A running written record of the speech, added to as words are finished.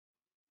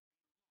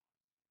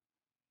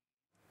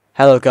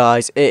Hello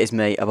guys, it is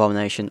me,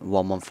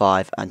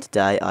 Abomination115, and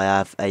today I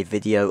have a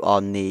video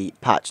on the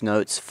patch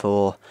notes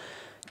for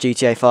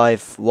GTA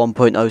 5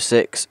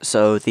 1.06.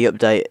 So the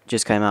update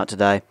just came out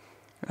today,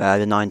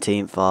 the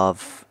 19th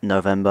of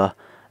November,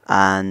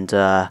 and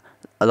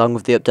along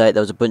with the update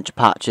there was a bunch of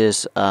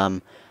patches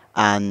and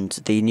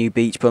the new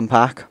Beach Bum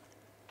pack.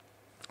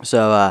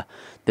 So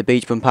the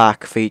Beach Bum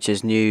pack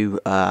features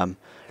new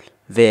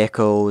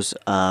vehicles,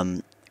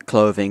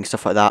 clothing,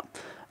 stuff like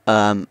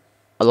that.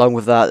 Along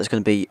with that, there's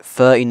going to be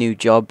 30 new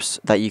jobs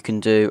that you can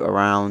do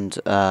around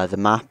the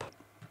map.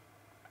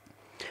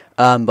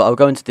 But I'll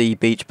go into the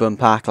Beach Bum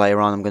pack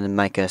later on. I'm going to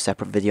make a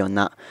separate video on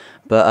that.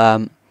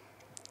 But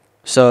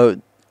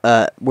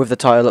with the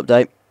title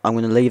update, I'm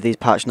going to leave these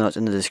patch notes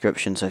in the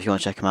description. So if you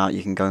want to check them out,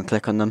 you can go and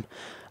click on them.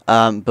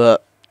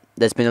 But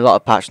there's been a lot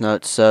of patch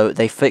notes. So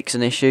they fix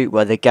an issue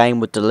where the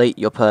game would delete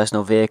your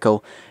personal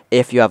vehicle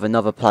if you have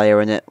another player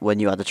in it when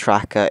you add a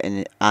tracker in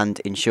it and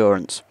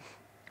insurance.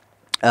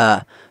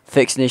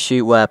 Fix an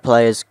issue where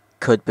players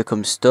could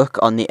become stuck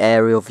on the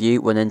aerial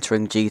view when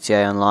entering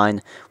GTA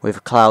Online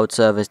with cloud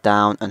servers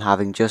down and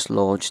having just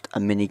launched a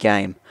mini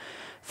game.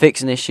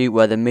 Fix an issue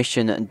where the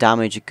mission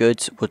damaged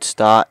goods would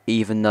start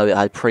even though it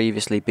had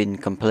previously been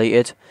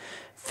completed.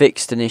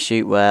 Fixed an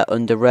issue where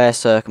under rare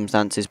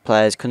circumstances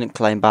players couldn't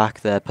claim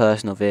back their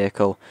personal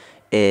vehicle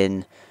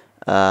in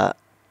GTA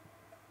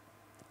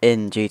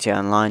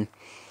Online.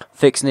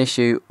 Fix an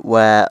issue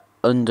where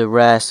under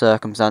rare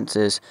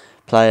circumstances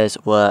players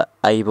were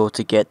able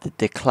to get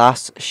the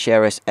Class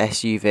Sheriff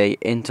SUV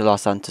into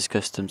Los Santos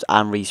Customs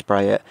and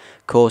respray it,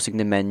 causing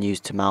the menus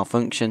to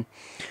malfunction.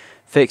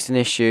 Fixed an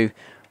issue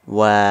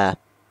where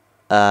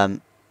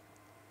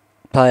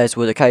players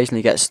would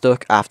occasionally get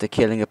stuck after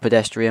killing a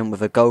pedestrian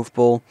with a golf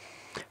ball.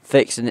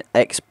 Fixed an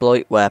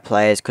exploit where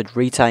players could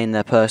retain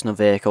their personal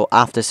vehicle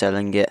after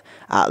selling it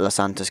at Los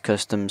Santos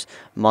Customs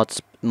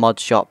mod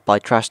shop by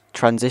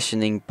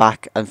transitioning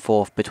back and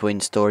forth between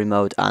story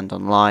mode and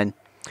online.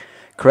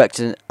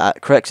 Correcting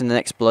an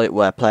exploit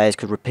where players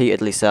could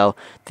repeatedly sell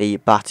the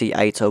Batty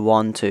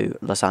 801 to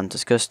Los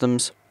Santos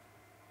Customs.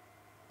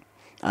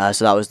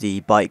 So that was the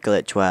bike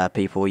glitch where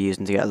people were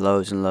using to get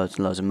loads and loads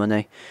and loads of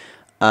money.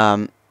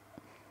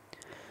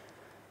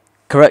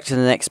 Correcting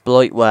an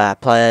exploit where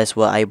players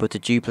were able to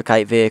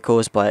duplicate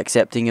vehicles by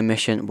accepting a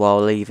mission while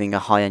leaving a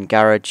high-end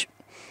garage.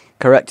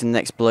 Correcting an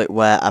exploit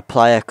where a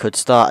player could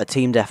start a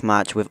team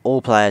deathmatch with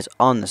all players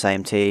on the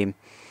same team,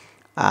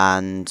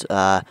 and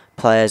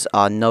players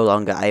are no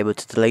longer able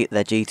to delete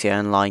their GTA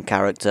Online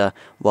character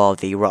while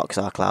the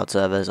Rockstar Cloud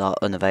servers are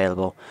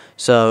unavailable.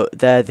 So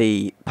they're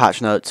the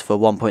patch notes for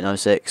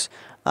 1.06.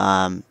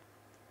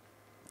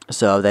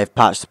 So they've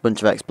patched a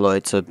bunch of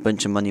exploits, a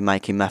bunch of money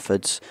making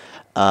methods,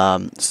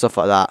 stuff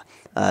like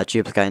that,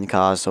 duplicating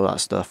cars, all that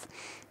stuff.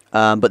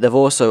 But they've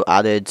also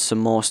added some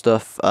more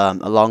stuff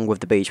along with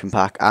the Beach Bum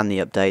pack and the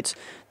updates.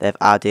 They've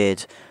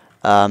added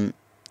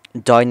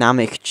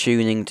dynamic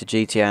tuning to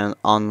GTA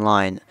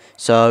Online.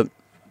 So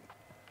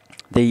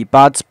the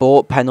bad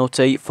sport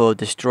penalty for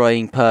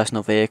destroying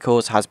personal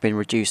vehicles has been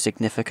reduced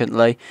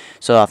significantly.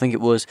 So I think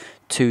it was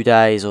 2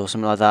 days or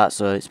something like that,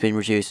 so it's been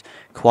reduced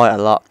quite a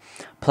lot.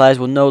 Players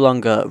will no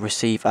longer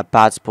receive a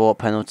bad sport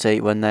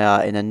penalty when they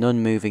are in a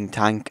non-moving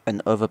tank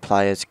and other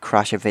players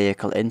crash a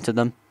vehicle into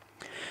them.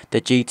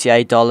 The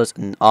GTA dollars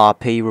and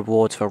RP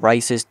rewards for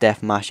races,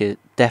 death matches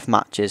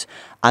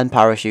and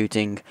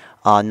parachuting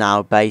are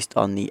now based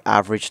on the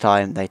average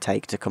time they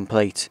take to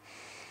complete.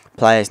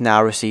 Players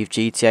now receive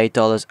GTA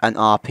dollars and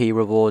RP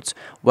rewards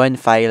when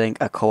failing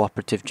a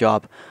cooperative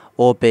job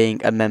or being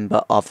a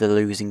member of the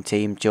losing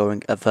team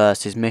during a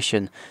versus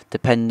mission,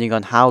 depending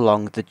on how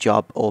long the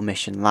job or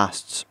mission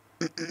lasts.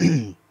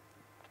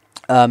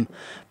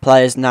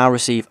 Players now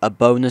receive a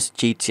bonus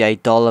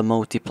GTA dollar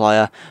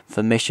multiplier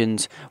for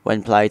missions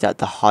when played at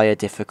the higher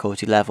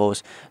difficulty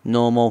levels.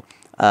 Normal,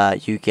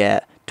 you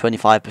get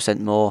 25%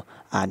 more,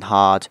 and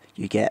hard,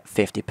 you get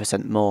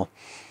 50% more.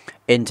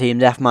 In Team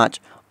Deathmatch,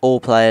 all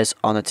players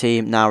on a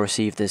team now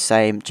receive the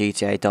same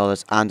GTA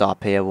dollars and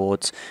RP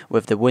awards,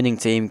 with the winning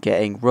team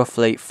getting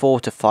roughly 4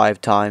 to 5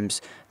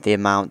 times the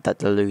amount that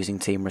the losing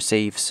team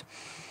receives.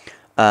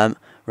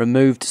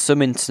 Removed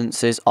some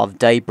instances of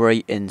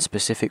debris in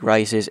specific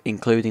races,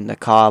 including the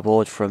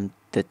cardboard from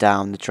the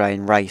down the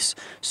drain race.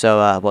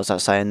 So what's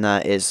that saying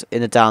there is,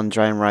 in a down the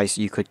drain race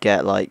you could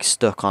get like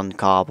stuck on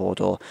cardboard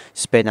or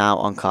spin out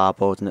on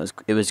cardboard, and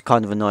it was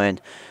kind of annoying,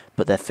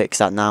 but they've fixed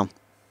that now.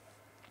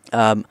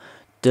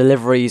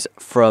 Deliveries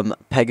from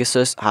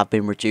Pegasus have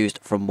been reduced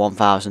from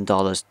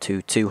 $1,000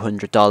 to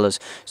 $200.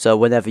 So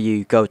whenever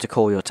you go to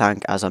call your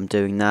tank, as I'm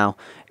doing now,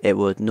 it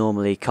would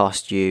normally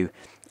cost you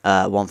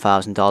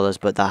 $1,000,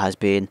 but that has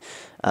been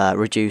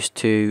reduced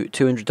to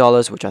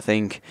 $200, which I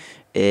think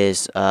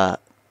is a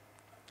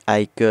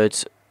good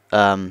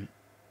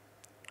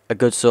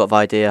sort of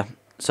idea.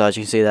 So as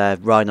you can see there,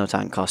 Rhino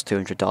tank costs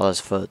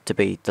 $200 to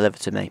be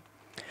delivered to me.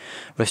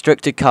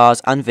 Restricted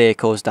cars and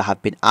vehicles that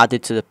have been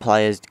added to the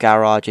players'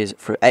 garages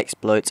through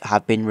exploits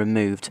have been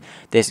removed.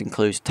 This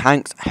includes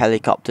tanks,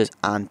 helicopters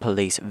and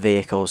police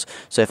vehicles.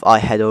 So if I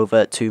head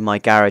over to my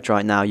garage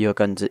right now, you're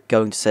going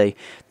to see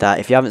that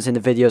if you haven't seen the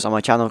videos on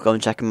my channel, go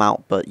and check them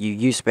out. But you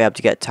used to be able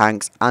to get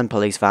tanks and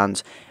police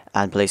vans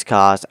and police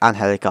cars and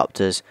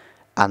helicopters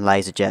and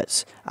laser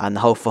jets and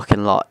the whole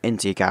fucking lot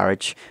into your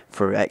garage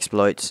through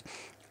exploits.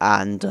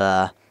 And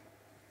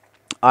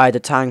I had a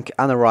tank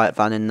and a riot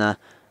van in there,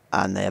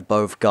 and they're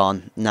both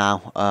gone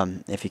now.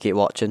 If you keep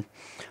watching,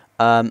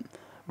 so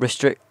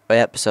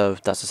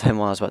that's the same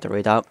one I was about to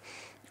read out.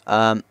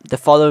 The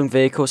following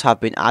vehicles have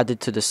been added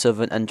to the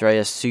Southern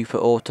Andreas Super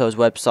Autos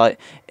website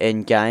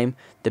in game: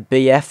 the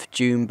BF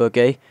Dune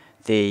Buggy,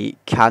 the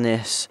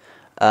Canis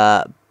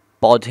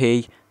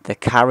Bodhi, the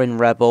Karen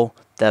Rebel,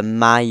 the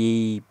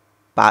Mai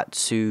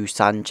Batsu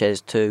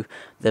Sanchez 2,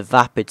 the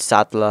Vapid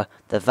Sadler,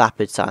 the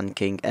Vapid Sand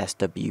King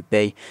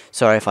SWB.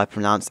 Sorry if I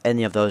pronounced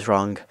any of those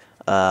wrong.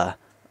 I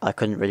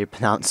couldn't really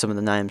pronounce some of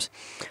the names.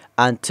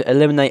 And to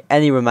eliminate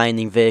any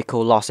remaining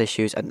vehicle loss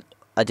issues, an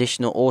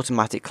additional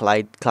automatic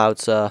cloud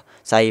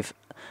save.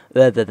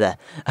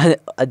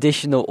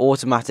 Additional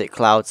automatic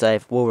cloud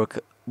save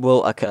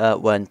will occur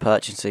when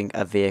purchasing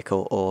a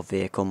vehicle or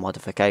vehicle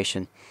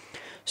modification.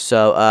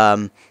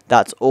 So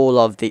that's all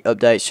of the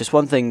updates. Just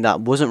one thing that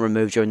wasn't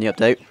removed during the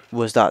update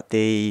was that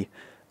the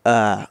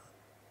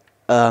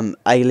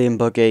alien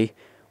buggy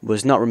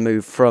was not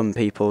removed from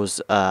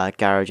people's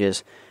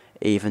garages,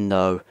 even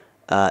though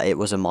it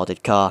was a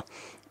modded car.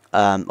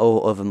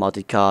 All other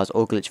modded cars,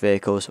 all glitch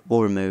vehicles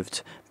were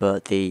removed,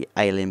 but the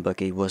alien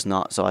buggy was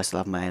not, so I still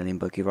have my alien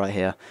buggy right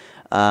here.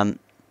 As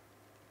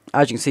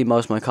you can see,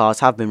 most of my cars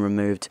have been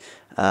removed,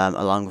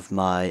 along with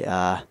my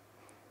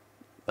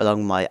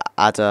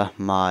adder,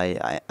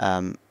 my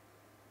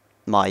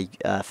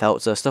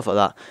Feltzer, stuff like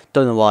that.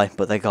 Don't know why,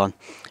 but they're gone.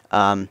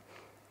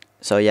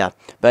 So yeah,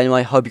 but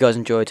anyway, hope you guys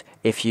enjoyed.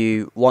 If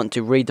you want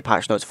to read the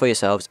patch notes for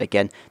yourselves,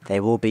 again, they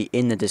will be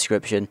in the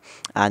description,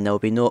 and there will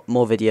be more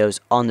videos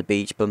on the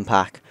beach bum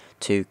pack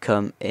to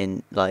come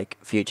in like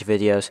future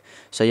videos.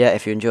 So yeah,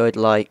 if you enjoyed,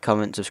 like,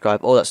 comment,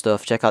 subscribe, all that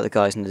stuff. Check out the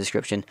guys in the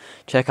description.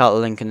 Check out the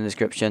link in the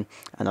description,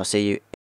 and I'll see you